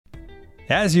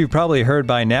As you've probably heard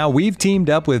by now, we've teamed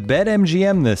up with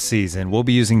BetMGM this season. We'll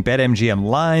be using BetMGM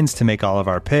lines to make all of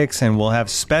our picks, and we'll have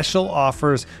special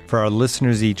offers for our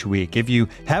listeners each week. If you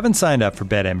haven't signed up for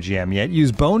BetMGM yet,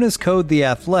 use bonus code The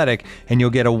Athletic, and you'll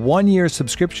get a 1-year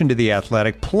subscription to The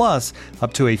Athletic, plus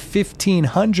up to a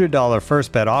 $1,500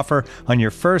 first bet offer on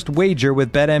your first wager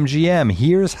with BetMGM.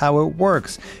 Here's how it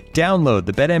works. Download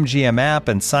the BetMGM app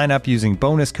and sign up using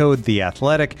bonus code The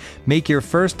Athletic. Make your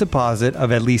first deposit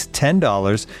of at least $10.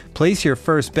 Place your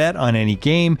first bet on any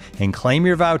game and claim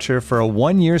your voucher for a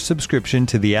 1-year subscription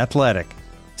to The Athletic.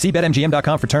 See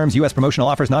BetMGM.com for terms. U.S. promotional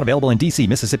offers not available in D.C.,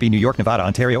 Mississippi, New York, Nevada,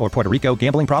 Ontario, or Puerto Rico.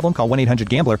 Gambling problem? Call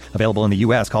 1-800-GAMBLER. Available in the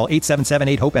U.S. Call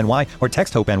 877-8-HOPE-NY or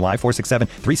text HOPE-NY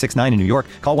 467-369 in New York.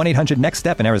 Call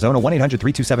 1-800-NEXT-STEP in Arizona.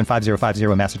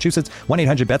 1-800-327-5050 in Massachusetts.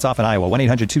 1-800-BETS-OFF in Iowa.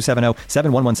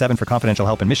 1-800-270-7117 for confidential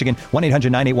help in Michigan.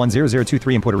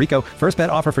 1-800-981-0023 in Puerto Rico. First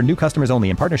bet offer for new customers only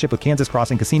in partnership with Kansas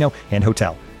Crossing Casino and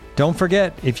Hotel. Don't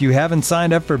forget, if you haven't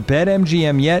signed up for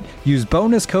BetMGM yet, use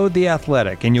bonus code The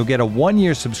Athletic, and you'll get a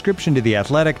 1-year subscription to The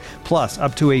Athletic, plus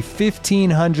up to a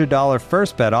 $1,500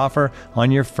 first bet offer on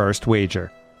your first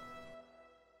wager.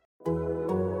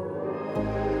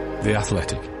 The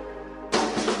Athletic.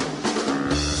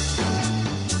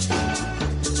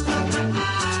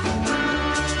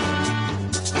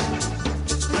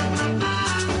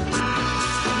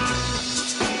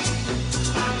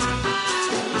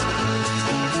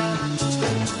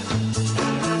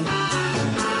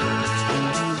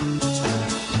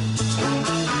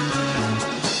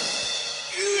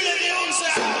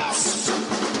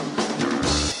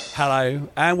 Hello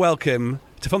and welcome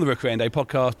to From the Rookery End, a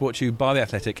podcast brought to you by The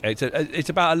Athletic. It's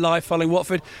about a life following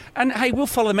Watford, and hey, we'll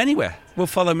follow them anywhere. We'll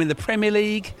follow them in the Premier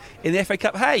League, in the FA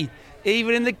Cup, hey,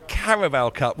 even in the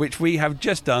Carabao Cup, which we have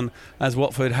just done as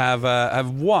Watford have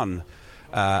won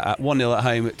at 1-0 at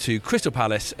home to Crystal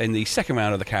Palace in the second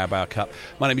round of the Carabao Cup.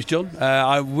 My name is John.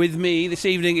 With me this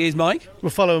evening is Mike. We'll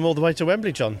follow them all the way to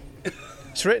Wembley, John.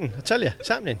 It's written, I tell you, it's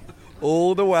happening.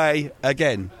 All the way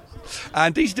again.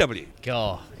 And DCW.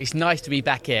 God, it's nice to be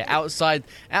back here, outside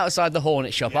the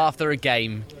Hornet shop after a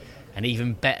game, and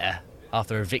even better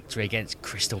after a victory against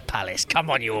Crystal Palace.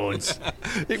 Come on, you Horns.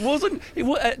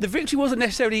 The victory wasn't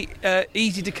necessarily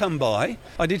easy to come by.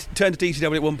 I did turn to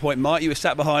DCW at one point, Mike. You were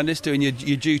sat behind us doing your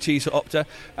duties at Opta,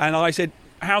 and I said,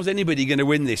 how's anybody going to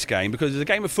win this game? Because as the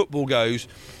game of football goes,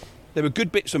 there were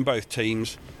good bits from both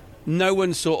teams. No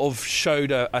one sort of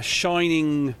showed a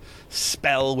shining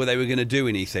spell where they were going to do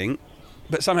anything,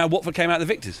 but somehow Watford came out the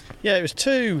victors. Yeah, it was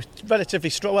two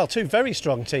very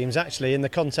strong teams actually in the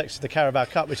context of the Carabao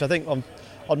Cup, which I think on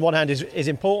one hand is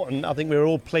important. I think we were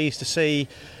all pleased to see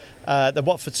the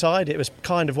Watford side. It was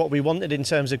kind of what we wanted in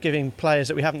terms of giving players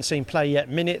that we haven't seen play yet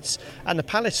minutes, and the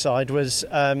Palace side was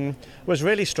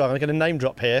really strong. I'm going to name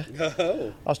drop here.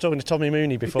 I was talking to Tommy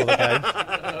Mooney before the game,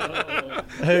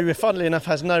 who funnily enough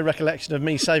has no recollection of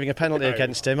me saving a penalty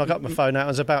against him. I got my phone out, I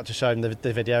was about to show him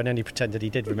the video, and then he pretended he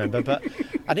did remember,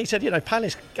 and he said,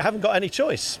 Palace haven't got any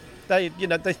choice.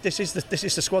 This is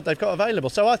the squad they've got available.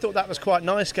 So I thought that was quite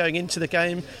nice going into the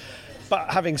game.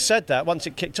 But having said that, once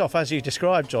it kicked off, as you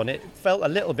described, John, it felt a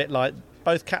little bit like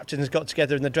both captains got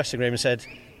together in the dressing room and said,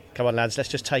 come on, lads, let's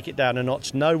just take it down a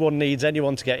notch. No one needs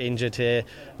anyone to get injured here.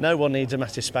 No one needs a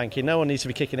massive spanking. No one needs to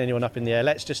be kicking anyone up in the air.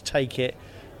 Let's just take it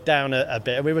down a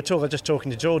bit. And we were just talking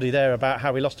to Geordie there about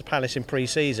how we lost to Palace in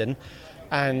pre-season.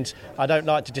 And I don't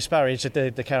like to disparage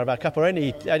the Carabao Cup or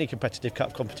any competitive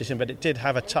cup competition, but it did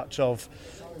have a touch of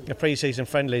the pre-season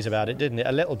friendlies about it, didn't it?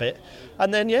 A little bit.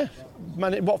 And then,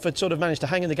 Watford sort of managed to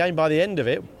hang in the game by the end of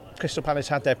it. Crystal Palace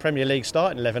had their Premier League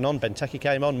starting 11 on. Benteke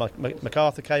came on,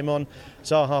 MacArthur came on,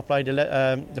 Zaha played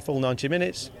the full 90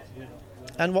 minutes.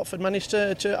 And Watford managed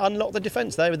to unlock the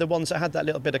defence. They were the ones that had that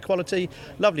little bit of quality.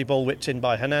 Lovely ball whipped in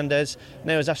by Hernandez.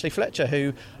 Now is Ashley Fletcher,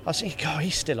 who I think,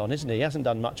 he's still on, isn't he? He hasn't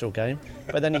done much all game.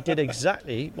 But then he did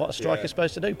exactly what a striker's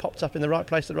supposed to do. Popped up in the right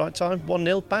place at the right time.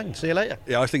 1-0, bang, see you later.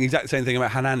 Yeah, I was thinking exactly the same thing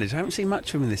about Hernandez. I haven't seen much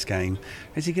of him in this game.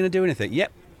 Is he going to do anything?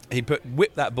 Yep, he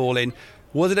whipped that ball in.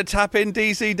 Was it a tap-in,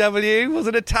 DCW? Was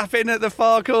it a tap-in at the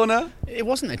far corner? It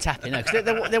wasn't a tap-in, no, because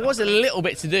there was a little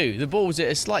bit to do. The ball was at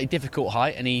a slightly difficult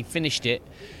height, and he finished it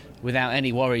without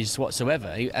any worries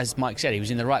whatsoever. As Mike said, he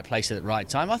was in the right place at the right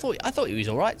time. I thought he was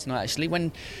all right tonight, actually.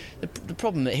 When the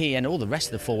problem that he and all the rest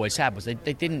of the forwards had was they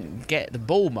didn't get the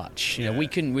ball much. We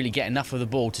couldn't really get enough of the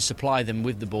ball to supply them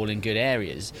with the ball in good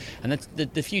areas. And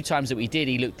the few times that we did,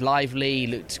 he looked lively,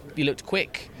 he looked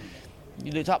quick,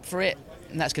 he looked up for it.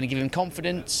 And that's going to give him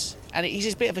confidence. And he's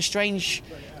just a bit of a strange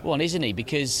one, isn't he?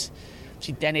 Because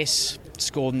see, Dennis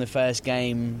scored in the first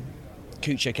game.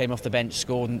 Kucha came off the bench,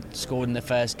 scored in the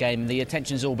first game. The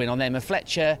attention's all been on them. And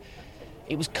Fletcher,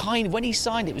 it was when he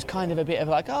signed it was kind of a bit of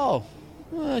like,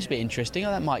 it's a bit interesting.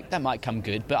 That might come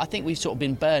good. But I think we've sort of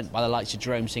been burnt by the likes of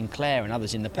Jerome Sinclair and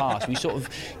others in the past. You're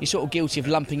sort of guilty of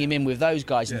lumping him in with those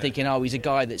guys and thinking, he's a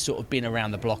guy that's sort of been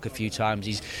around the block a few times.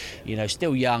 He's,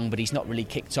 still young, but he's not really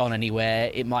kicked on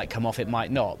anywhere. It might come off, it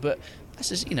might not. But that's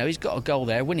just, he's got a goal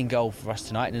there, a winning goal for us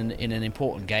tonight in an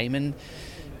important game, and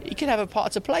he could have a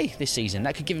part to play this season.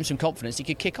 That could give him some confidence. He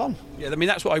could kick on. Yeah, I mean,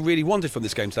 that's what I really wanted from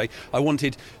this game today. I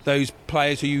wanted those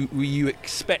players who you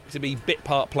expect to be bit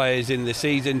part players in the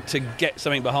season to get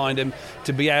something behind them,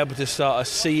 to be able to start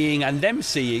seeing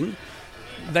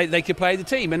they could play the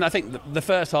team. And I think the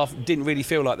first half didn't really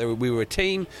feel like we were a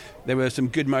team. There were some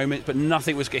good moments, but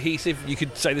nothing was cohesive. You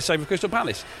could say the same for Crystal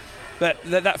Palace. But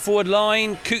that forward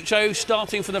line, Cucho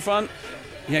starting from the front.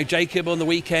 Jacob on the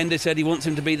weekend has said he wants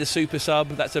him to be the super sub.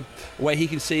 That's a way he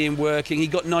can see him working. He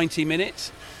got 90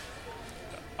 minutes.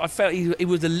 I felt he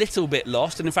was a little bit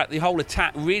lost, and in fact the whole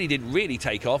attack didn't really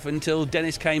take off until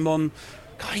Dennis came on.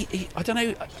 God, I don't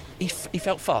know, he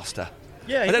felt faster.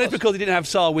 Yeah, I don't know if it's because he didn't have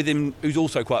Sarr with him, who's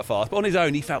also quite fast, but on his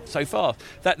own he felt so fast.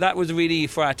 That was really,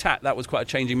 for our attack, that was quite a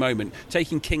changing moment.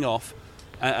 Taking King off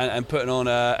and putting on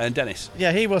Dennis.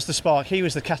 Yeah, he was the spark. He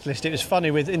was the catalyst. It was funny,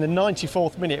 in the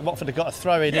 94th minute, Watford had got a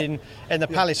throw in the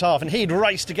Palace half, and he'd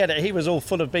raced to get it. He was all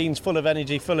full of beans, full of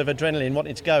energy, full of adrenaline,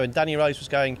 wanting to go. And Danny Rose was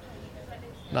going,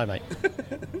 no, mate,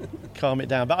 calm it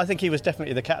down. But I think he was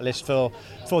definitely the catalyst for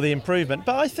the improvement.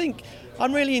 But I think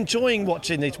I'm really enjoying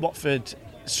watching these Watford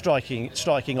striking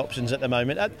options at the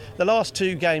moment. At the last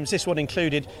two games, this one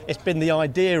included, it's been the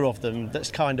idea of them that's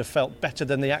kind of felt better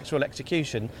than the actual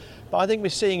execution. But I think we're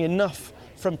seeing enough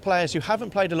from players who haven't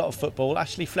played a lot of football.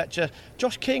 Ashley Fletcher,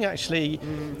 Josh King, actually,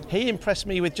 he impressed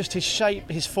me with just his shape,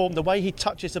 his form, the way he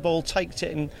touches the ball, takes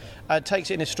it in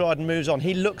his stride and moves on.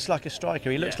 He looks like a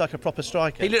striker. He looks like a proper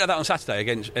striker. He looked like that on Saturday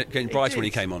against Brighton when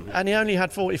he came on. And he only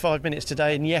had 45 minutes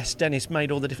today, and yes, Dennis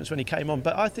made all the difference when he came on.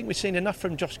 But I think we've seen enough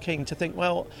from Josh King to think,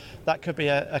 well, that could be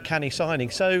a canny signing.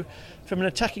 So from an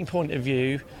attacking point of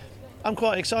view, I'm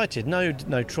quite excited. No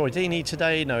Troy Deeney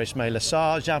today, no Ismaila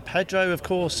Sarr. João Pedro, of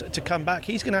course, to come back.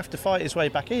 He's going to have to fight his way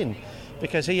back in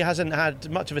because he hasn't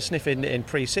had much of a sniff in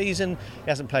pre-season. He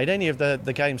hasn't played any of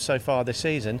the games so far this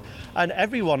season. And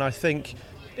everyone, I think,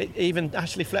 even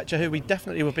Ashley Fletcher, who we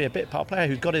definitely will be a bit part player,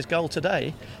 who got his goal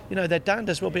today, their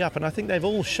danders will be up. And I think they've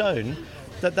all shown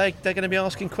that they're going to be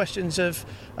asking questions of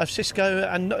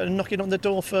Xisco and knocking on the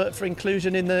door for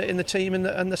inclusion in the team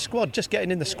and the squad. Just getting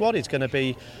in the squad is going to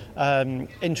be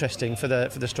interesting for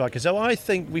the strikers. So I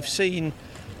think we've seen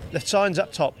the signs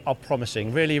up top are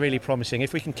promising, really, really promising.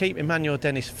 If we can keep Emmanuel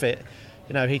Dennis fit,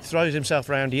 he throws himself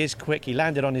around, he is quick, he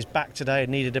landed on his back today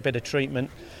and needed a bit of treatment.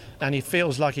 And he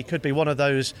feels like he could be one of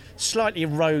those slightly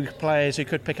rogue players who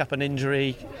could pick up an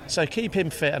injury. So keep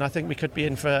him fit, and I think we could be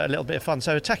in for a little bit of fun.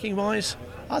 So attacking-wise,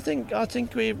 I think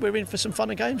we're in for some fun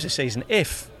and games this season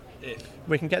if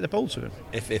we can get the ball to him.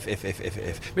 If.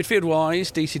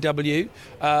 Midfield-wise, DCW,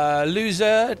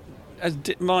 loser, as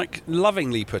Mike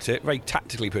lovingly put it, very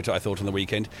tactically put it, I thought, on the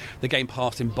weekend, the game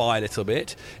passed him by a little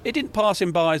bit. It didn't pass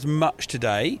him by as much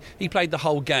today. He played the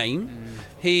whole game.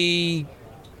 He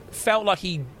felt like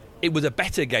it was a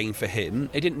better game for him.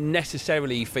 It didn't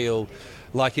necessarily feel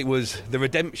like it was the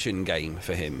redemption game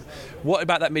for him. What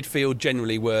about that midfield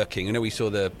generally working? I know we saw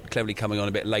the Cleverley coming on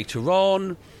a bit later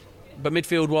on, but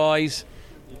midfield-wise,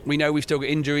 we know we've still got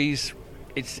injuries.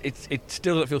 It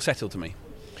still doesn't feel settled to me.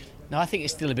 No, I think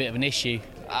it's still a bit of an issue.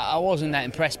 I wasn't that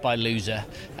impressed by Loser,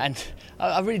 and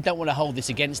I really don't want to hold this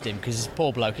against him because he's a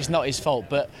poor bloke. It's not his fault,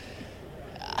 but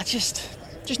I just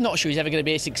not sure he's ever going to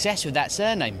be a success with that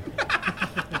surname.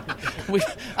 We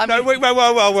had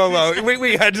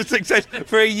a success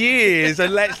for years,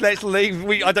 and let's leave.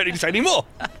 I don't need to say any more.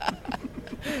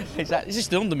 Exactly. It just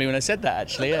dawned on me when I said that,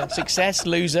 actually. Yeah. Success,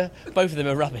 loser, both of them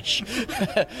are rubbish.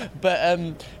 But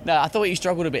no, I thought he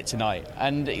struggled a bit tonight.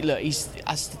 And look,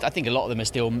 I think a lot of them are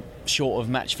still short of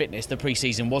match fitness. The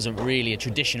pre-season wasn't really a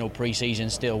traditional pre-season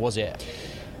still, was it?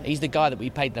 He's the guy that we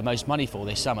paid the most money for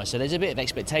this summer, so there's a bit of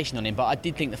expectation on him. But I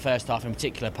did think the first half in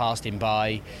particular passed him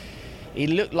by. He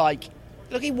looked like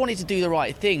he wanted to do the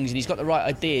right things and he's got the right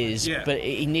ideas, but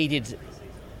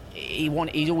he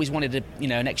always wanted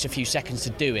an extra few seconds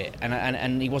to do it,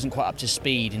 and he wasn't quite up to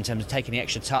speed in terms of taking the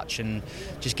extra touch and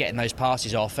just getting those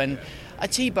passes off. And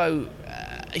Atibo,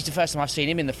 it's the first time I've seen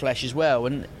him in the flesh as well,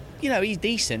 and he's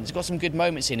decent. He's got some good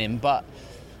moments in him, but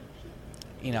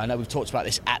I know we've talked about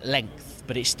this at length,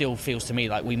 but it still feels to me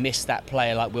like we missed that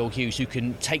player like Will Hughes who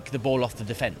can take the ball off the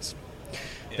defence.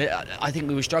 Yeah. I think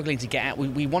we were struggling to get out.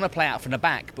 We want to play out from the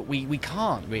back, but we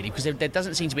can't really, because there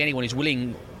doesn't seem to be anyone who's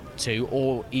willing to,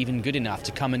 or even good enough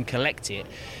to come and collect it.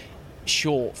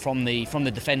 short from the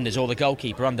defenders or the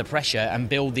goalkeeper under pressure and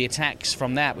build the attacks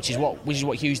from that, which is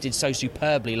what Hughes did so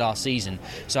superbly last season.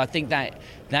 So I think that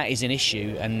is an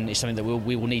issue, and it's something that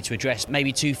we will need to address.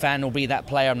 Maybe Tufan will be that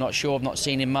player. I'm not sure. I've not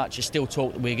seen him much. There's still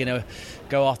talk that we're going to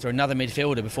go after another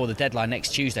midfielder before the deadline next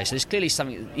Tuesday. So there's clearly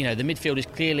something. The midfield is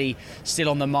clearly still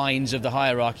on the minds of the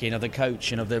hierarchy and of the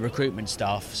coach and of the recruitment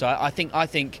staff. So I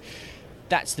think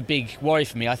that's the big worry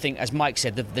for me. I think, as Mike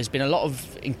said, there's been a lot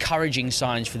of encouraging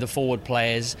signs for the forward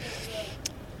players,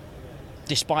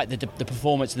 despite the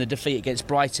performance and the defeat against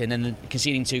Brighton and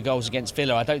conceding 2 goals against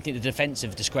Villa. I don't think the defence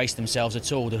have disgraced themselves at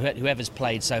all. Whoever's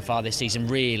played so far this season,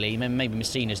 really, maybe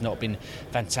Messina's not been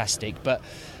fantastic, but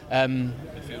I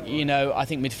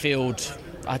think midfield.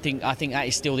 I think that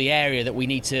is still the area that we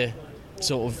need to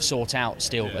sort of sort out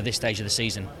still at this stage of the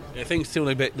season. Yeah, things still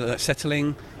a bit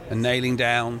settling and nailing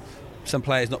down. Some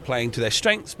players not playing to their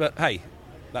strengths, but hey,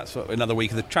 that's what another week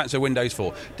of the transfer window's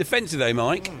for. Defensive though,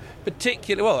 Mike,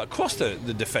 particularly across the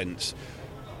defence,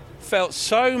 felt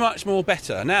so much more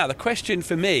better. Now the question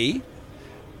for me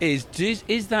is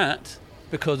that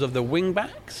because of the wing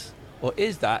backs, or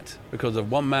is that because of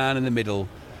one man in the middle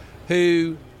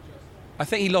who, I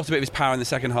think he lost a bit of his power in the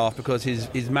second half because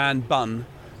his man Bun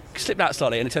slipped out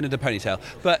slightly and it turned into a ponytail.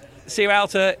 But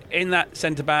Sierralta in that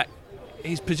centre back,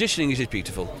 his positioning is just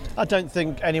beautiful. I don't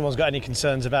think anyone's got any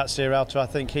concerns about Sierralta. I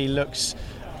think he looks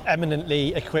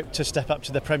eminently equipped to step up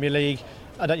to the Premier League.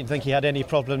 I don't even think he had any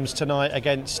problems tonight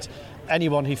against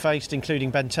anyone he faced,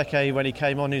 including Benteke when he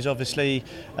came on, who's obviously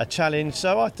a challenge.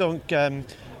 So I think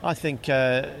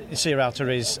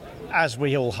Sierralta is, as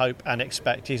we all hope and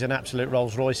expect, he's an absolute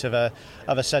Rolls Royce of a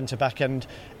centre-back. And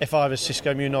if I was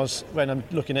Xisco Munoz, when I'm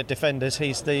looking at defenders,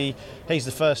 he's the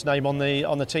first name on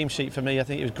the team sheet for me. I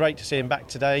think it was great to see him back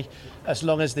today. As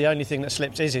long as the only thing that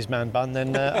slips is his man bun,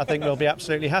 then I think we'll be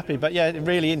absolutely happy. But yeah,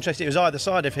 really interesting. It was either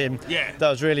side of him that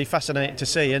was really fascinating to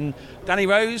see. And Danny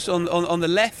Rose on the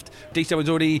left. Dieter was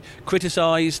already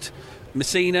criticised.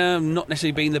 Messina not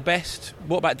necessarily being the best.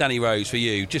 What about Danny Rose for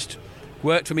you? Just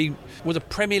worked for me, was a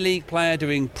Premier League player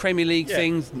doing Premier League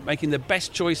things, making the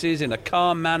best choices in a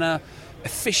calm manner,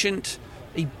 efficient.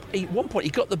 At one point he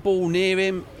got the ball near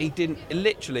him. He didn't,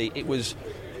 literally, it was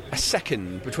a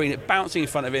second between it bouncing in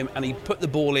front of him and he put the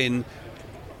ball in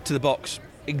to the box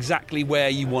exactly where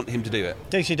you want him to do it.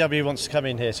 DCW wants to come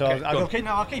in here, so okay,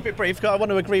 I'll keep it brief. I want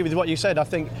to agree with what you said. I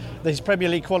think his Premier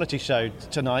League quality showed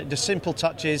tonight, the simple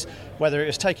touches, whether it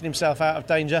was taking himself out of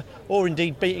danger or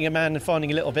indeed beating a man and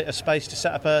finding a little bit of space to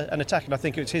set up an attack. And I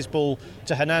think it was his ball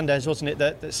to Hernandez, wasn't it,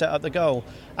 that set up the goal.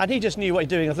 And he just knew what he was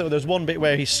doing. I thought there was one bit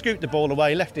where he scooped the ball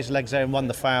away, left his legs there and won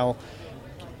the foul.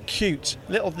 Cute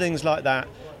little things like that.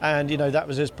 And that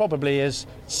was probably as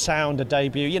sound a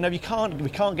debut. We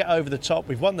can't get over the top.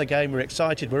 We've won the game. We're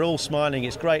excited. We're all smiling.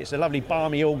 It's great. It's a lovely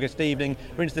balmy August evening.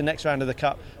 We're into the next round of the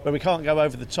Cup, but we can't go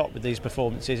over the top with these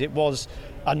performances. It was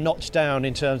a notch down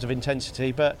in terms of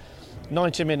intensity, but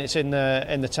 90 minutes in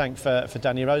the tank for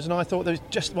Danny Rose, and I thought there was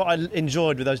just what I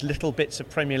enjoyed with those little bits of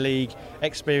Premier League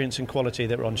experience and quality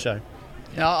that were on show.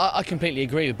 I completely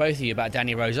agree with both of you about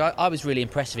Danny Rose. I was really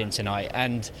impressed with him tonight,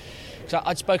 and so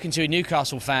I'd spoken to a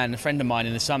Newcastle fan, a friend of mine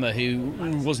in the summer, who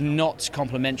was not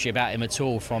complimentary about him at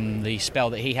all from the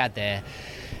spell that he had there.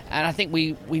 And I think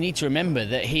we need to remember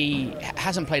that he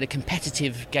hasn't played a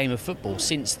competitive game of football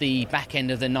since the back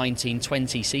end of the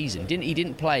 1920 season. He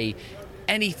didn't play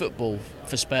any football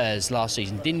for Spurs last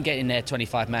season. Didn't get in their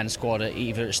 25-man squad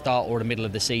either at the start or the middle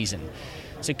of the season.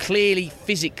 So clearly,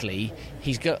 physically,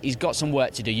 he's got some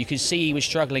work to do. You could see he was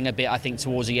struggling a bit, I think,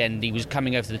 towards the end. He was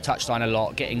coming over to the touchline a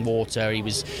lot, getting water.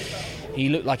 He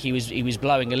looked like he was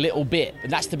blowing a little bit,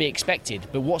 and that's to be expected.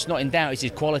 But what's not in doubt is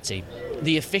his quality.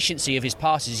 The efficiency of his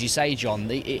passes, as you say, John.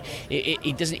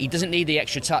 He doesn't need the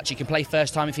extra touch. He can play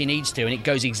first time if he needs to, and it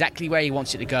goes exactly where he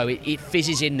wants it to go. It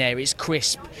fizzes in there. It's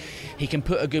crisp. He can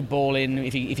put a good ball in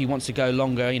if he wants to go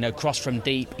longer, cross from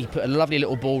deep. He put a lovely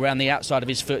little ball around the outside of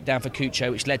his foot down for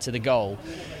Cucho, which led to the goal.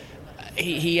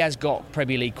 He has got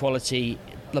Premier League quality.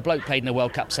 The bloke played in the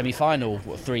World Cup semi-final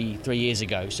 3 years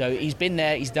ago. So he's been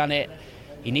there, he's done it.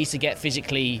 He needs to get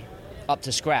physically up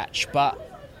to scratch. But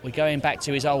we're going back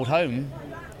to his old home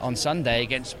on Sunday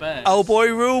against Spurs. Old boy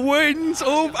rule wins.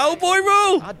 Old boy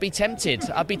rule. I'd be tempted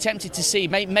to see.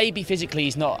 Maybe physically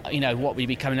he's not, what we'd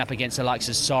be coming up against the likes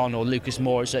of Son or Lucas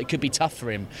Moura, so it could be tough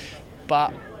for him.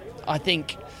 But I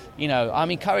think, I'm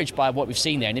encouraged by what we've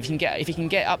seen there. And if he can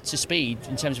get up to speed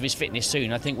in terms of his fitness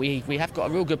soon, I think we have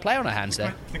got a real good player on our hands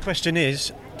there. The question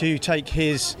is, do you take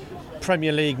his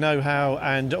Premier League know-how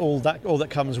and all that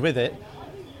comes with it,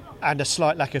 and a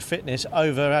slight lack of fitness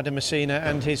over Adam Messina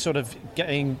and his sort of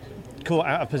getting caught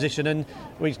out of position and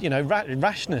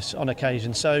rashness on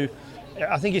occasion. So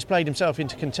I think he's played himself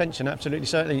into contention, absolutely,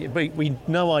 certainly. We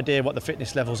no idea what the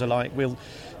fitness levels are like.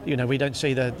 We don't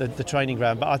see the training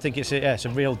ground, but I think it's a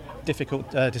real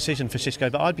difficult decision for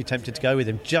Xisco. But I'd be tempted to go with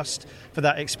him just for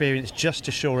that experience, just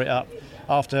to shore it up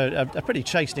after a pretty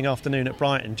chastening afternoon at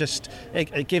Brighton.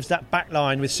 It gives that back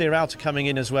line with Sierralta coming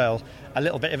in as well a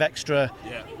little bit of extra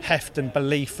heft and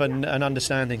belief and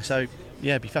understanding. So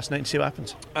yeah, it'd be fascinating to see what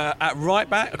happens. At right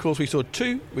back, of course, we saw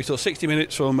 60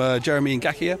 minutes from Jeremy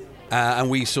Ngakia, and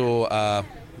we saw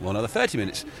another 30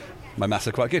 minutes. My maths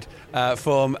are quite good.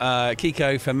 From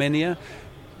Kiko Femenia.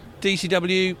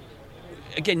 DCW,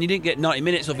 again, you didn't get 90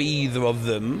 minutes of either of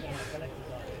them.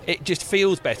 It just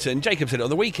feels better, and Jacob said it on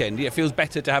the weekend, it feels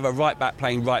better to have a right back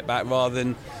playing right back rather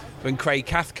than Craig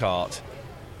Cathcart.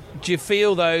 Do you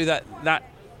feel, though, that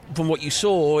from what you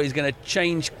saw is going to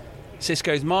change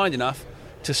Xisco's mind enough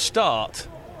to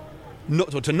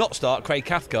not start Craig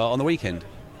Cathcart on the weekend?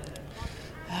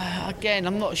 Again,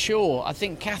 I'm not sure. I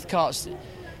think Cathcart's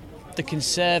the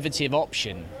conservative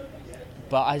option,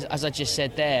 but as I just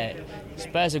said there,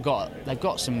 Spurs they've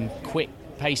got some quick,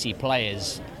 pacey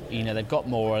players. They've got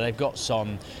Moura, they've got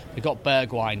Son, they've got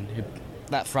Bergwijn,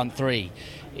 that front three.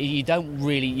 You don't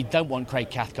want Craig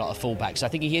Cathcart a fullback, so I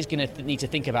think he is going to need to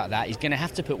think about that. He's going to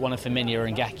have to put one of Firmino or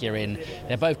Ngakia in.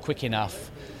 They're both quick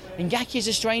enough. Ngakia's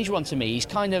a strange one to me. He's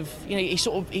kind of,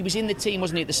 he was in the team,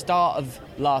 wasn't he, at the start of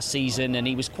last season, and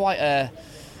he was it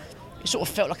sort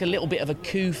of felt like a little bit of a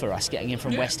coup for us getting him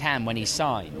from West Ham when he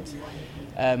signed.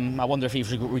 I wonder if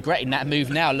he's regretting that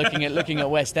move now, looking at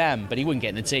West Ham, but he wouldn't get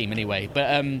in the team anyway.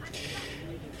 But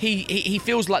he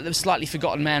feels like the slightly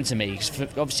forgotten man to me.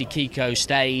 Obviously, Kiko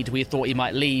stayed. We thought he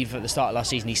might leave at the start of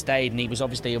last season. He stayed, and he was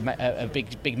obviously a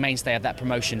big mainstay of that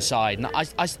promotion side. And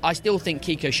I still think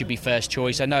Kiko should be first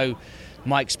choice. I know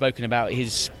Mike's spoken about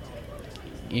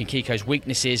Kiko's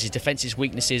weaknesses, his defensive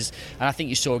weaknesses, and I think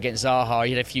you saw against Zaha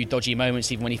he had a few dodgy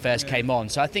moments even when he first came on.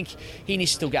 So I think he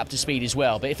needs to still get up to speed as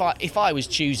well. But if I was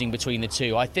choosing between the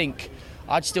two, I think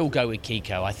I'd still go with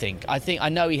Kiko. I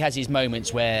know he has his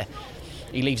moments where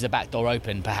he leaves the back door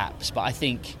open, perhaps, but I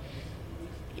think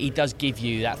he does give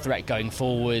you that threat going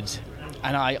forward.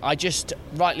 And I just,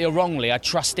 rightly or wrongly, I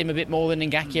trust him a bit more than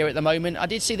Ngakia at the moment. I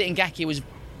did see that Ngakia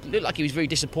looked like he was very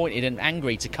disappointed and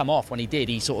angry to come off when he did.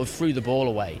 He sort of threw the ball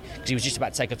away because he was just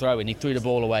about to take a throw and he threw the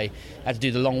ball away, had to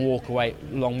do the long walk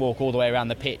all the way around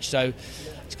the pitch. So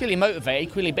he's clearly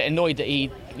motivated, clearly a bit annoyed that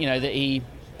he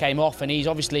came off, and he's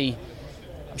obviously,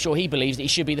 I'm sure he believes that he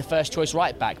should be the first choice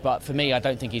right back, but for me I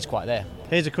don't think he's quite there.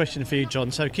 Here's a question for you, John.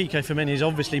 So Kiko Femenia is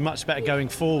obviously much better going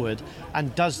forward,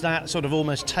 and does that sort of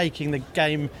almost taking the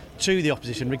game to the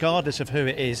opposition, regardless of who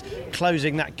it is,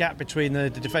 closing that gap between the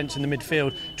defence and the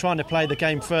midfield, trying to play the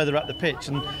game further up the pitch?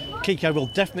 And Kiko will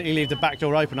definitely leave the back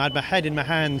door open. I had my head in my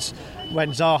hands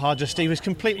when Zaha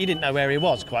he didn't know where he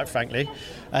was, quite frankly.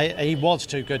 He was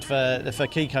too good for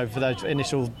Kiko for those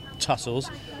initial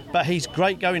tussles. But he's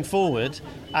great going forward,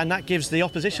 and that gives the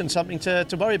opposition something to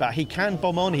worry about. He can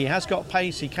bomb on, he has got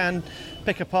pace, he can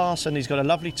pick a pass, and he's got a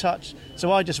lovely touch.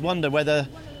 So I just wonder whether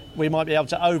we might be able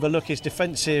to overlook his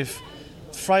defensive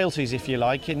frailties, if you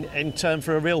like, in turn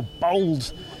for a real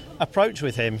bold approach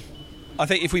with him. I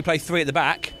think if we play three at the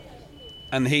back,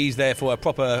 and he's there for a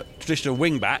proper traditional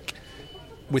wing back,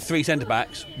 with three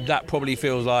centre-backs, that probably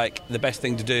feels like the best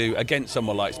thing to do against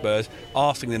someone like Spurs,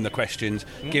 asking them the questions,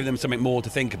 give them something more to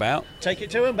think about. Take it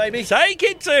to him, baby. Take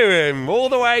it to him, all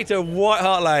the way to White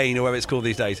Hart Lane, or whatever it's called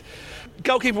these days.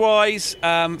 Goalkeeper-wise,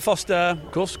 Foster,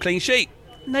 of course, clean sheet.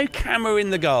 No camera in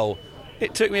the goal.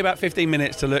 It took me about 15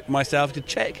 minutes to look myself to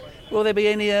check, will there be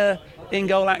any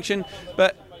in-goal action?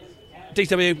 But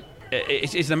DW,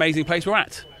 it's an amazing place we're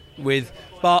at, with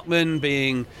Bachmann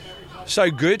being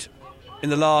so good in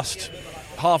the last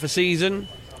half a season,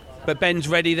 but Ben's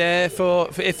ready there for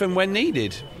if and when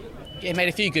needed. He made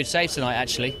a few good saves tonight,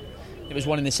 actually. It was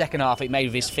one in the second half he made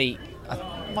with his feet.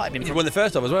 Might have been he won the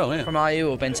first half as well, yeah. From Ayew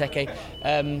or Benteke.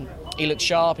 He looked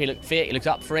sharp, he looked fit, he looked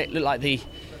up for it. Looked like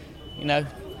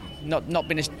not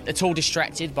been at all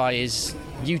distracted by his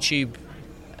YouTube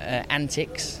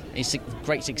antics. His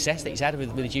great success that he's had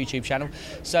with his YouTube channel.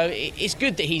 So it's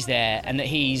good that he's there, and that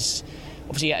he's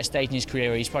obviously at a stage in his career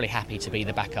where he's probably happy to be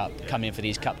the backup, come in for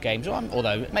these cup games.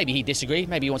 Although maybe he disagrees,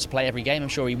 maybe he wants to play every game. I'm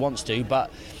sure he wants to, but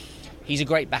he's a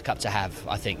great backup to have,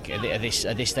 I think, at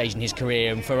this stage in his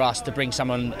career. And for us to bring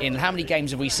someone in, how many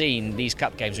games have we seen, these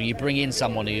cup games, where you bring in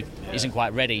someone who isn't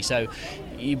quite ready? So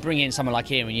you bring in someone like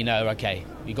him and okay,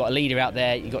 you've got a leader out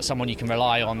there, you've got someone you can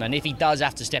rely on, and if he does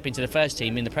have to step into the first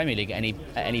team in the Premier League at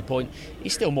any point,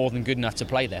 he's still more than good enough to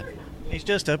play there. He's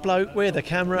just a bloke with a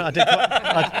camera.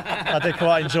 I did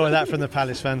quite enjoy that from the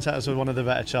Palace fans. That was one of the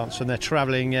better chants from their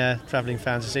travelling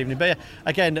fans this evening. But yeah,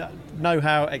 again,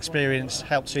 know-how, experience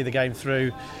helped see the game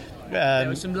through. There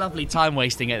was some lovely time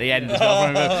wasting at the end as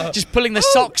well. Just pulling the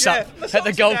socks up at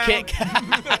the goal kick.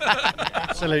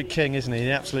 Absolute king, isn't he?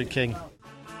 The absolute king.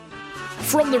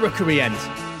 From the Rookery End,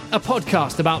 a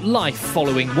podcast about life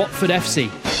following Watford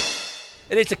FC.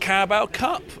 It is the Carabao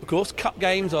Cup, of course. Cup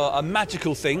games are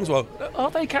magical things. Well,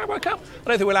 are they Carabao Cup? I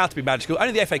don't think we're allowed to be magical.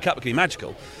 Only the FA Cup can be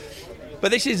magical.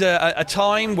 But this is a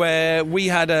time where we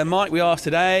had a Mike, we asked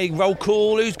today, roll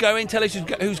call, who's going, tell us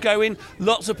who's going.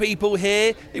 Lots of people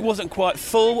here. It wasn't quite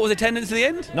full. What was attendance at the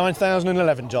end?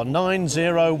 9,011, John.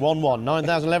 9011.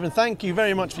 9,011. Thank you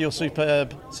very much for your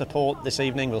superb support this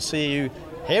evening. We'll see you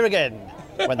here again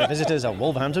when the visitors are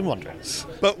Wolverhampton Wanderers.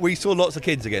 But we saw lots of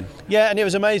kids again. Yeah, and it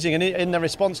was amazing. And in the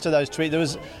response to those tweets, there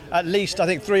was at least, I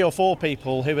think, 3 or 4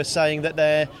 people who were saying that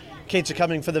their kids are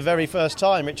coming for the very first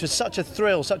time, which was such a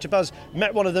thrill, such a buzz.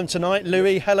 Met one of them tonight,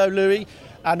 Louis. Hello, Louis.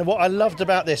 And what I loved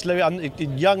about this, Louis, a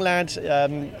young lad,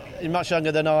 much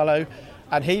younger than Arlo,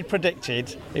 and he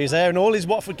predicted, he was there in all his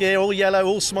Watford gear, all yellow,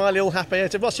 all smiley, all happy. I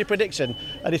said, what's your prediction?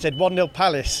 And he said, 1-0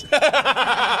 Palace.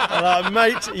 And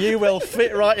mate, you will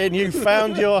fit right in. You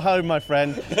found your home, my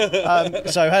friend.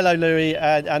 So hello, Louis,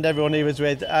 and everyone he was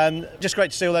with. Just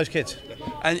great to see all those kids.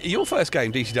 And your first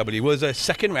game, DCW, was a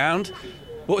second round.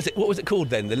 What was it called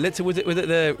then? Was it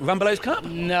the Rumbelows Cup?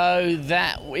 No,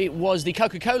 it was the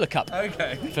Coca-Cola Cup.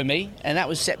 Okay. For me, and that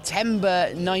was September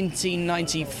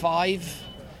 1995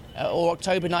 or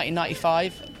October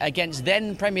 1995 against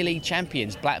then Premier League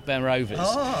champions Blackburn Rovers.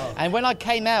 Oh. And when I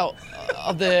came out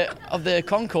of the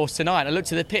concourse tonight, I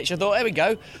looked at the pitch. I thought, there we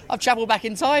go. I've travelled back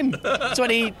in time,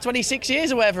 26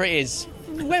 years or whatever it is.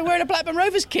 We're wearing a Blackburn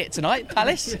Rovers kit tonight,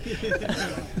 Palace.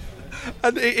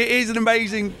 And it is an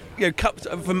amazing, cup.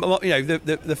 From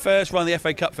the first run of the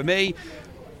FA Cup for me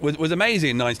was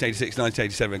amazing in 1986,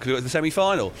 1987 because it was the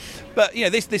semi-final. But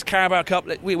this Carabao Cup,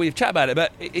 we've chatted about it,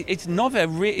 but it's never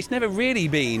really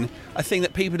been a thing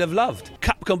that people have loved.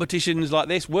 Cup competitions like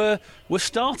this were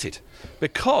started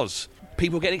because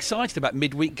people were getting excited about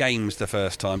midweek games the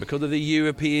first time because of the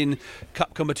European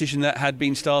Cup competition that had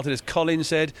been started. As Colin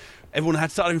said, everyone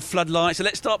had started in floodlights, so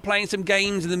let's start playing some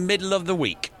games in the middle of the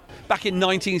week. Back in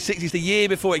 1960s, the year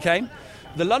before it came,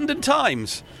 the London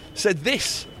Times said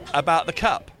this about the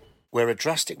Cup. Where a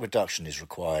drastic reduction is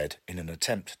required in an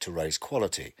attempt to raise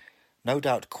quality, no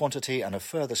doubt quantity and a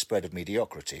further spread of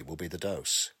mediocrity will be the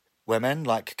dose. Where men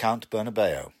like Count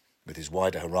Bernabeu, with his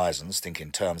wider horizons, think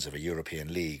in terms of a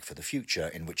European League for the future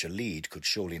in which a lead could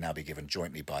surely now be given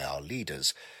jointly by our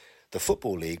leaders, the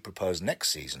Football League proposed next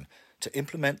season to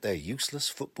implement their useless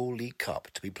Football League Cup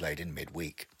to be played in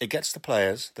midweek. It gets the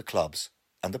players, the clubs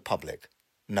and the public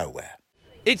nowhere.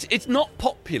 It's not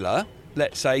popular,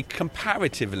 let's say,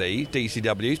 comparatively,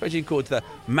 DCW, especially according to the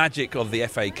magic of the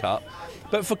FA Cup.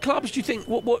 But for clubs, do you think,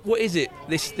 what is it,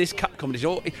 this cup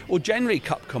competition, or generally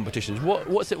cup competitions,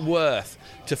 what's it worth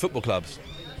to football clubs?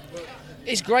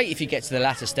 It's great if you get to the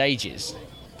latter stages.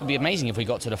 It would be amazing if we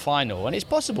got to the final. And it's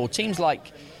possible. Teams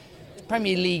like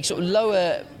Premier League, sort of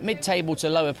lower, mid-table to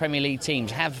lower Premier League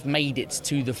teams have made it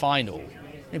to the final.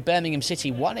 Birmingham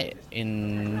City won it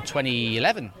in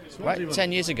 2011, right?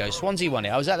 10 years ago. Swansea won it.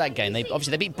 I was at that game. They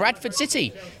beat Bradford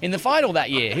City in the final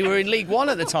that year, who were in League One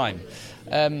at the time.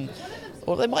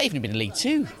 Or they might even have been in League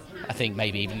Two, I think,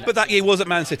 maybe even. But that year was at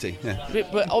Man City. Yeah.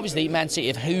 But obviously Man City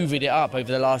have hoovered it up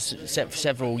over the last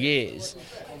several years.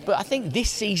 But I think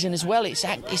this season as well, it's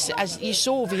as you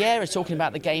saw Vieira talking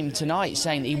about the game tonight,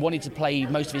 saying that he wanted to play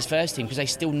most of his first team because they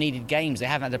still needed games. They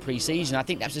haven't had a pre-season. I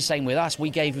think that's the same with us. We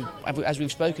gave, as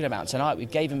we've spoken about tonight, we've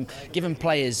given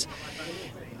players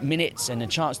minutes and a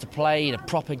chance to play in a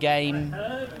proper game,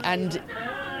 and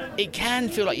it can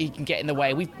feel like you can get in the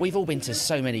way. We've all been to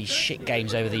so many shit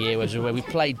games over the years where we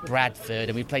played Bradford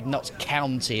and we played Notts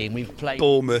County and we've played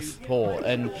Bournemouth, Port,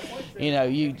 and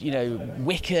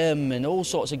Wickham and all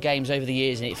sorts of games over the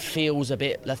years, and it feels a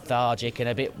bit lethargic and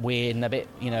a bit weird and a bit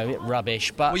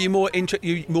rubbish. But were you more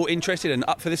interested and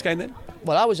up for this game then?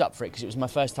 Well, I was up for it because it was my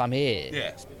first time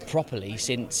here, properly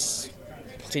since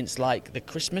like the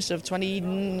Christmas of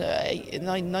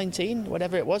 2019,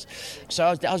 whatever it was. So I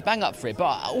was bang up for it.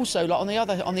 But also, like on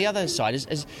the other side,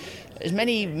 as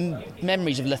many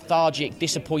memories of lethargic,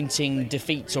 disappointing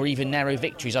defeats or even narrow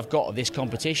victories I've got of this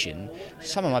competition,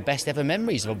 some of my best ever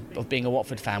memories of being a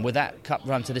Watford fan were that cup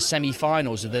run to the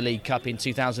semi-finals of the League Cup in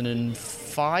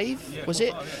 2005, was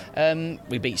it?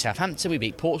 We beat Southampton, we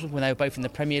beat Portsmouth when they were both in the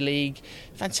Premier League.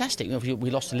 Fantastic.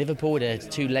 We lost to Liverpool with a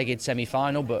two-legged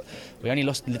semi-final, but we only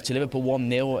lost lost to Liverpool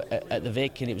 1-0 at the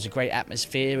Vic, and it was a great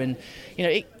atmosphere. And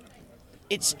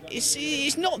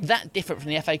it's not that different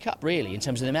from the FA Cup, really, in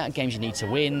terms of the amount of games you need to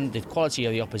win, the quality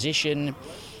of the opposition.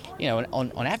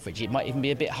 On average, it might even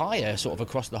be a bit higher, sort of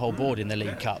across the whole board in the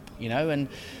League Cup. And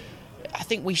I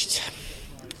think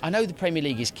I know the Premier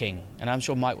League is king, and I'm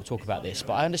sure Mike will talk about this,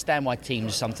 but I understand why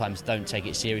teams sometimes don't take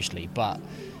it seriously. But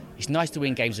it's nice to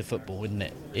win games of football, isn't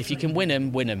it? If you can win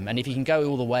them, win them. And if you can go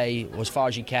all the way or as far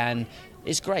as you can,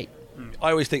 it's great.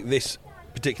 I always think this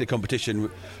particular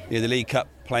competition, the League Cup,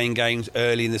 playing games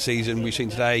early in the season, we've seen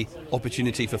today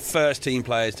opportunity for first team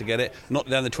players to get it, not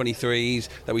down the 23s,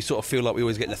 that we sort of feel like we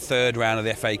always get in the third round of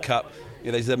the FA Cup.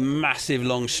 There's a massive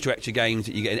long stretch of games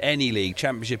that you get in any league,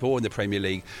 Championship or in the Premier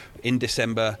League, in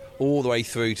December all the way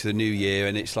through to the new year,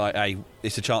 and it's like, hey,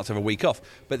 it's a chance to have a week off.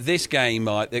 But this game,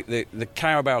 the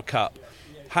Carabao Cup,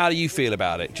 how do you feel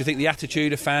about it? Do you think the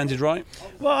attitude of fans is right?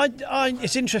 Well,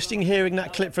 it's interesting hearing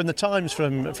that clip from the Times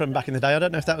from back in the day. I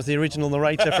don't know if that was the original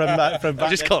narrator from back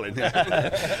just Colin.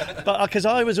 But because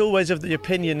I was always of the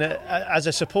opinion as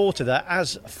a supporter that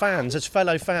as fans, as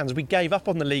fellow fans, we gave up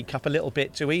on the League Cup a little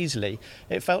bit too easily.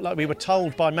 It felt like we were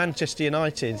told by Manchester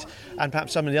United and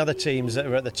perhaps some of the other teams that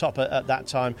were at the top at that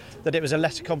time that it was a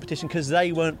lesser competition because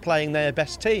they weren't playing their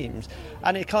best teams.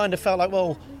 And it kind of felt like,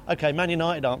 well, OK, Man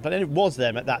United aren't, but it was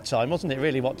them at that time, wasn't it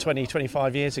really, 20,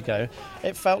 25 years ago?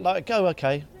 It felt like,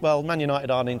 OK, well, Man United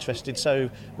aren't interested, so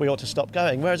we ought to stop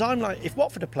going. Whereas I'm like, if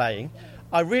Watford are playing,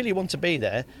 I really want to be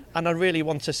there, and I really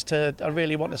want us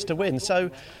to win. So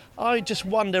I just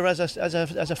wonder, as a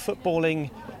footballing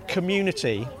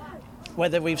community,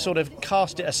 whether we've sort of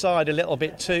cast it aside a little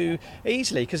bit too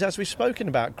easily, because as we've spoken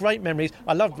about, great memories.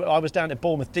 I was down at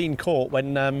Bournemouth Dean Court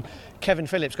when Kevin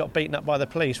Phillips got beaten up by the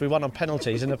police. We won on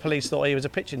penalties and the police thought he was a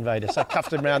pitch invader, so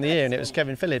cuffed him around the ear and it was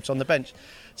Kevin Phillips on the bench.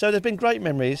 So there's been great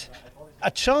memories,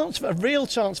 a real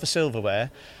chance for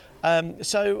silverware.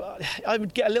 So I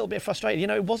would get a little bit frustrated.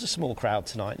 It was a small crowd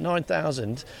tonight,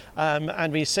 9,000,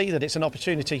 and we see that it's an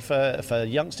opportunity for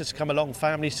youngsters to come along,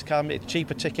 families to come, it's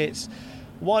cheaper tickets.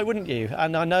 Why wouldn't you?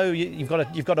 And I know you've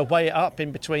got to weigh it up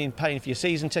in between paying for your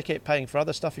season ticket, paying for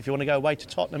other stuff. If you want to go away to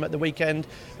Tottenham at the weekend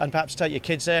and perhaps take your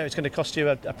kids there, it's going to cost you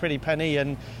a pretty penny,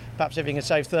 and perhaps if you can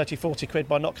save 30, 40 quid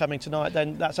by not coming tonight,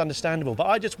 then that's understandable. But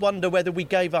I just wonder whether we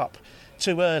gave up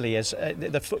too early as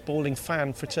the footballing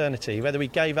fan fraternity, whether we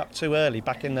gave up too early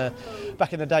back in the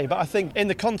day. But I think in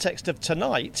the context of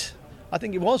tonight, I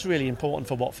think it was really important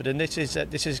for Watford, and this is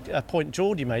a point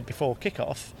Geordie made before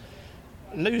kick-off.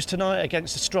 Lose tonight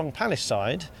against a strong Palace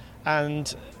side,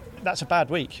 and that's a bad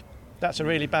week. That's a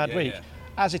really bad week. Yeah.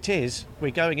 As it is,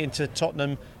 we're going into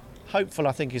Tottenham. Hopeful,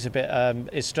 I think, is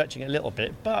stretching it a little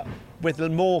bit, but with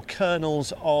more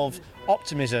kernels of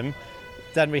optimism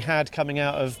than we had coming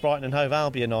out of Brighton and Hove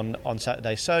Albion on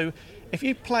Saturday. So if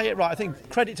you play it right, I think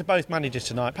credit to both managers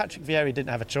tonight. Patrick Vieira didn't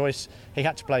have a choice. He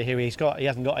had to play who he's got. He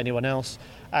hasn't got anyone else.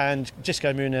 And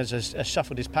Xisco Munoz has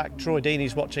shuffled his pack. Troy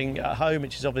Deeney's watching at home,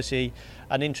 which is obviously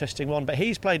an interesting one. But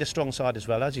he's played a strong side as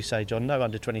well, as you say, John. No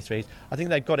under-23s. I think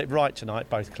they've got it right tonight,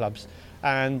 both clubs.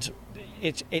 And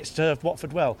it's served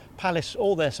Watford well. Palace,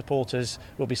 all their supporters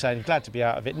will be saying, glad to be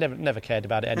out of it. Never cared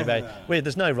about it anyway.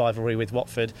 There's no rivalry with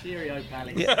Watford. Cheerio,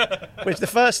 Palace. Yeah, which the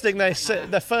first thing they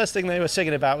were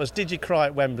singing about was, did you cry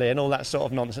at Wembley, and all that sort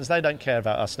of nonsense. They don't care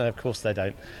about us. No, of course they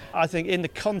don't. I think in the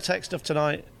context of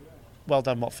tonight, well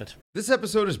done, Watford. This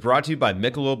episode is brought to you by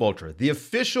Michelob Ultra, the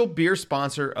official beer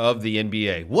sponsor of the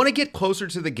NBA. Want to get closer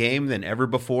to the game than ever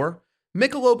before?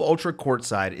 Michelob Ultra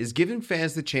Courtside is giving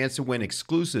fans the chance to win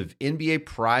exclusive NBA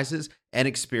prizes and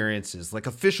experiences like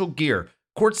official gear,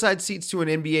 courtside seats to an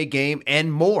NBA game,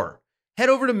 and more. Head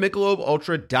over to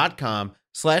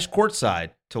MichelobUltra.com/courtside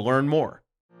to learn more.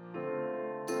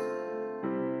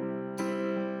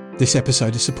 This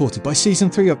episode is supported by Season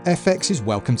 3 of FX's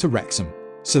Welcome to Wrexham.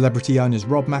 Celebrity owners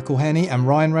Rob McElhenney and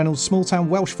Ryan Reynolds' small-town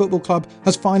Welsh football club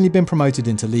has finally been promoted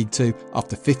into League 2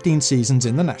 after 15 seasons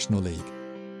in the National League.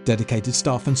 Dedicated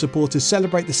staff and supporters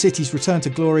celebrate the city's return to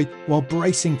glory while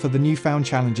bracing for the newfound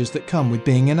challenges that come with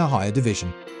being in a higher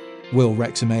division. Will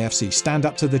Wrexham AFC stand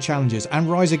up to the challenges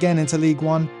and rise again into League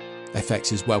 1?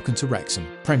 FX's Welcome to Wrexham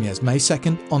premieres May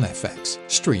 2nd on FX.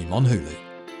 Stream on Hulu.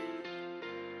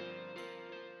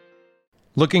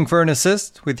 Looking for an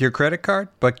assist with your credit card,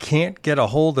 but can't get a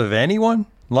hold of anyone?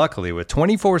 Luckily, with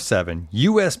 24/7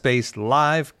 US-based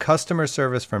live customer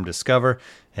service from Discover,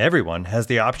 everyone has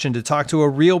the option to talk to a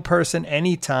real person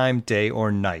anytime, day or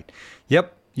night.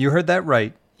 Yep, you heard that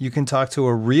right. you can talk to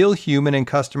a real human in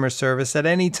customer service at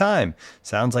any time.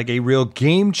 Sounds like a real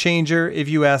game changer if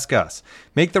you ask us.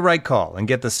 Make the right call and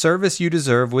get the service you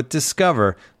deserve with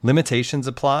Discover. Limitations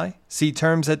apply. See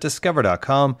terms at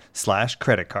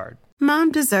discover.com/creditcard.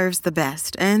 Mom deserves the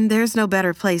best, and there's no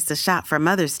better place to shop for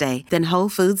Mother's Day than Whole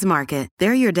Foods Market.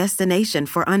 They're your destination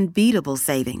for unbeatable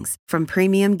savings, from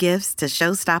premium gifts to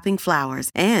show-stopping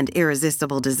flowers and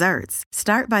irresistible desserts.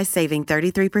 Start by saving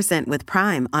 33% with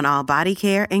Prime on all body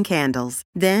care and candles.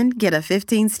 Then get a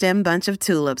 15-stem bunch of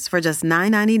tulips for just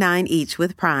 $9.99 each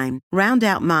with Prime. Round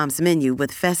out Mom's menu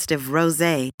with festive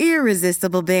rosé,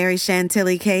 irresistible berry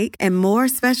chantilly cake, and more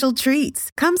special treats.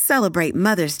 Come celebrate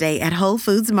Mother's Day at Whole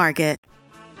Foods Market.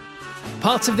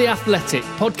 Part of the Athletic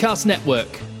Podcast Network.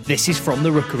 This is From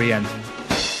the Rookery End.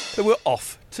 So we're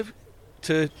off to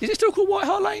is it still called White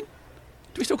Hart Lane?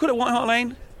 Do we still call it White Hart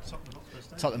Lane?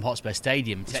 Tottenham Hotspur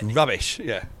Stadium. It's rubbish,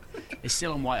 yeah. It's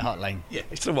still on White Hart Lane. Yeah,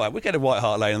 it's still right. We go to White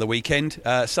Hart Lane on the weekend.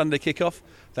 Sunday kickoff.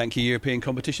 Thank you, European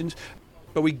competitions.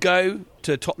 But we go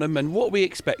to Tottenham, and what are we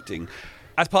expecting?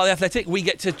 As part of the Athletic, we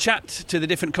get to chat to the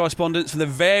different correspondents from the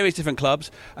various different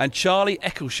clubs, and Charlie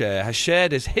Eccleshare has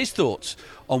shared his thoughts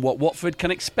on what Watford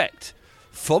can expect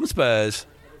from Spurs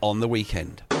on the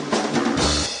weekend.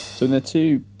 So in the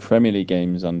 2 Premier League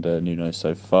games under Nuno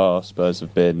so far, Spurs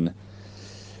have been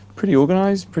pretty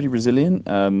organised, pretty resilient,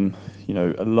 a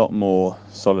lot more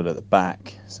solid at the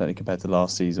back, certainly compared to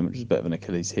last season, which was a bit of an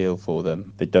Achilles heel for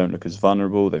them. They don't look as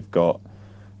vulnerable. They've got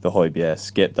the Højbjerg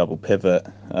skip double pivot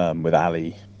with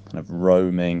Ali kind of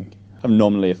roaming.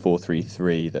 Nominally a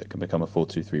 4-3-3 that can become a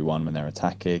 4-2-3-1 when they're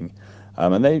attacking.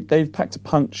 And they've packed a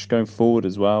punch going forward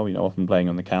as well, often playing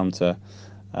on the counter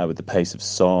with the pace of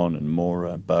Son and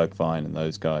Mora, Bergwijn and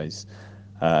those guys.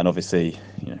 And obviously,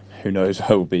 who knows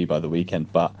where we'll be by the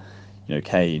weekend, but,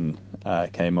 Kane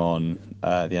came on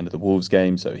at the end of the Wolves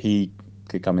game, so he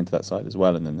could come into that side as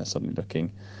well, and then they're suddenly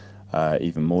looking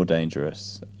even more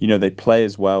dangerous. They play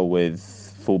as well with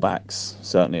fullbacks,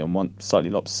 certainly on one slightly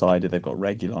lopsided. They've got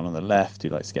Reguilon on the left, who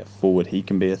likes to get forward. He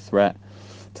can be a threat.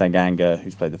 Tanganga,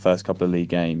 who's played the first couple of league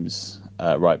games,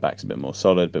 right back's a bit more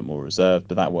solid, a bit more reserved,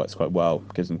 but that works quite well,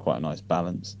 gives them quite a nice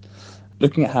balance.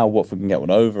 Looking at how Watford can get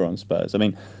one over on Spurs,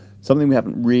 something we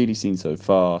haven't really seen so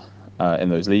far in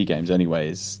those league games anyway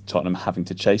is Tottenham having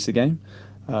to chase a game.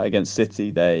 Against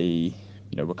City, they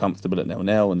were comfortable at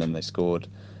 0-0, and then they scored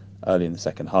early in the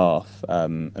second half,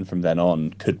 and from then on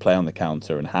could play on the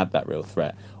counter and had that real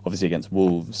threat. Obviously against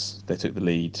Wolves, they took the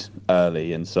lead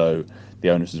early, and so the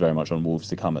onus was very much on Wolves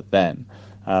to come at them.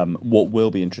 What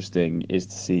will be interesting is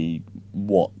to see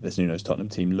what this Nuno's Tottenham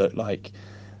team look like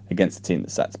against a team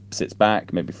that sits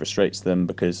back, maybe frustrates them,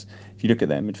 because if you look at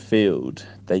their midfield,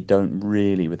 they don't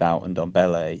really, without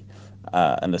Ndombele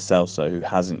and Lo Celso, who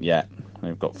hasn't yet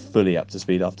got fully up to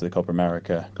speed after the Copa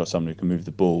America, got someone who can move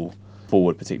the ball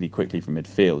forward particularly quickly from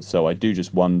midfield. So I do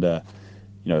just wonder,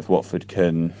 if Watford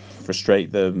can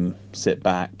frustrate them, sit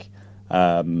back,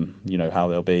 how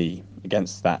they'll be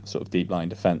against that sort of deep line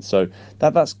defence. So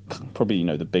that's probably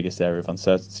the biggest area of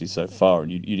uncertainty so far,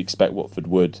 and you'd expect Watford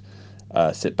would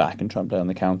sit back and try and play on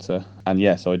the counter. And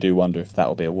so I do wonder if that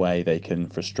will be a way they can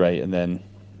frustrate, and then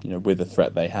with the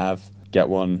threat they have, get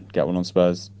one on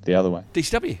Spurs the other way.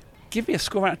 DCW, give me a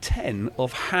score out of 10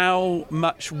 of how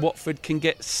much Watford can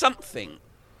get something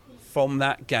from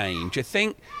that game. Do you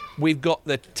think we've got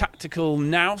the tactical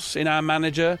nous in our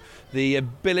manager, the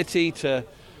ability to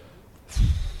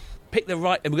pick we've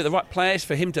got the right players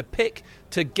for him to pick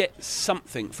to get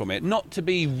something from it, not to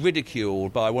be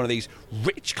ridiculed by one of these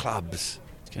rich clubs?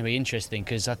 It's going to be interesting,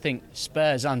 because I think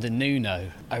Spurs under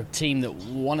Nuno are a team that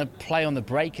want to play on the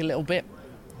break a little bit.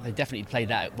 They definitely played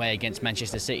that way against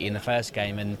Manchester City in the first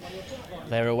game, and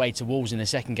they were away to Wolves in the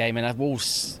second game, and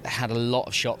Wolves had a lot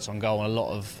of shots on goal and a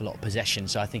lot of possession,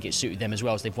 so I think it suited them as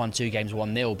well. So they've won 2 games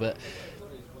 1-0, but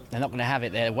they're not going to have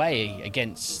it their way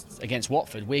against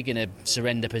Watford. We're going to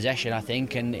surrender possession, I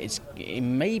think, and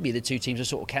maybe the two teams will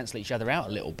sort of cancel each other out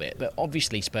a little bit. But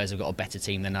obviously Spurs have got a better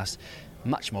team than us,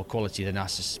 much more quality than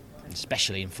us,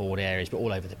 especially in forward areas, but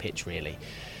all over the pitch really.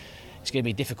 It's going to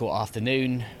be a difficult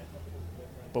afternoon.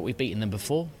 But we've beaten them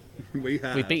before.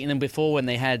 We've beaten them before when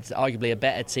they had arguably a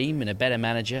better team and a better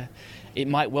manager. It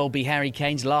might well be Harry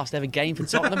Kane's last ever game for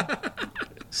Tottenham.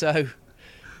 So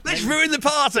let's ruin the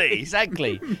party.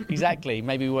 Exactly.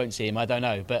 Maybe we won't see him, I don't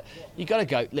know. But you got to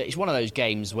go. Look, it's one of those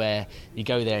games where you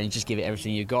go there and you just give it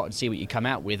everything you got and see what you come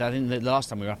out with. I think the last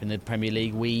time we were up in the Premier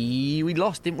League, we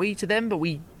lost, didn't we, to them? But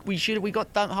we got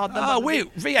hard done.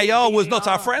 VAR was not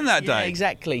our friend that day. Yeah,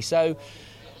 exactly. So.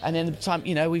 And then the time,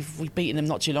 we've beaten them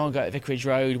not too long ago at Vicarage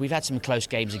Road. We've had some close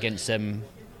games against them.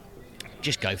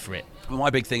 Just go for it. My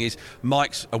big thing is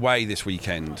Mike's away this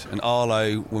weekend, and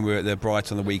Arlo, when we were at the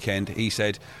Brighton on the weekend, he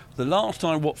said the last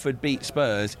time Watford beat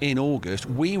Spurs in August,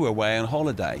 we were away on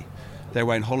holiday. They're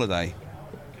away on holiday.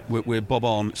 We're bob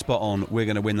on, spot on. We're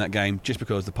going to win that game just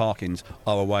because the Parkins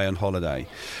are away on holiday.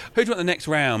 Who do you want the next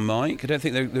round, Mike? I don't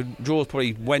think the draw's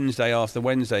probably Wednesday after the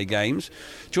Wednesday games.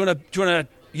 Do you want to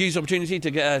use the opportunity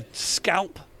to get a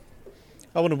scalp?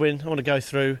 I want to win. I want to go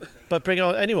through, but bring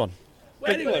on anyone.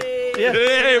 Anyone? Yeah.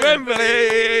 Hey,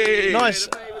 Wembley! Nice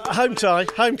home tie.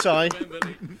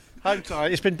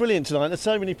 It's been brilliant tonight. There's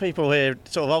so many people here,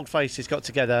 sort of old faces got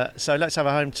together. So let's have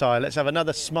a home tie. Let's have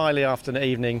another smiley afternoon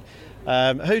evening.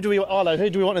 Who do we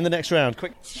want in the next round?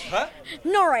 Quick.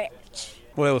 Norwich.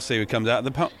 We'll see who comes out of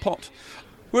the pot.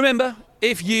 Remember,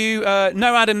 if you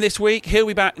know Adam this week, he'll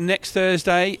be back next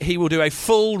Thursday. He will do a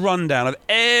full rundown of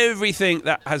everything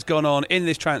that has gone on in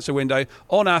this transfer window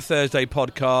on our Thursday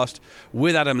podcast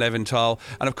with Adam Leventhal.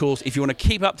 And of course, if you want to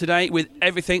keep up to date with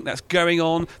everything that's going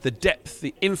on, the depth,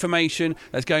 the information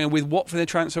that's going on with Watford in the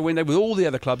transfer window, with all the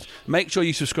other clubs, make sure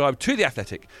you subscribe to The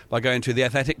Athletic by going to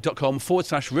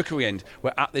theathletic.com/Rookery End,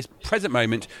 where at this present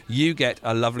moment you get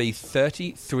a lovely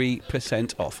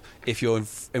 33% off. If you're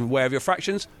aware of your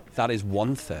fractions, that is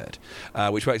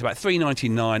 1/3, which works about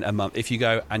 $3.99 a month if you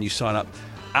go and you sign up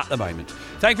at the moment.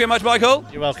 Thank you very much, Michael.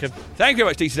 You're welcome. Thank you very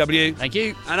much, DCW. Thank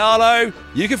you. And Arlo,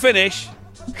 you can finish.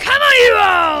 Come on, you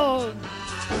all!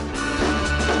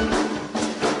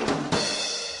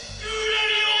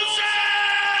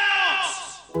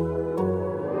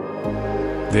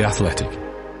 The Athletic.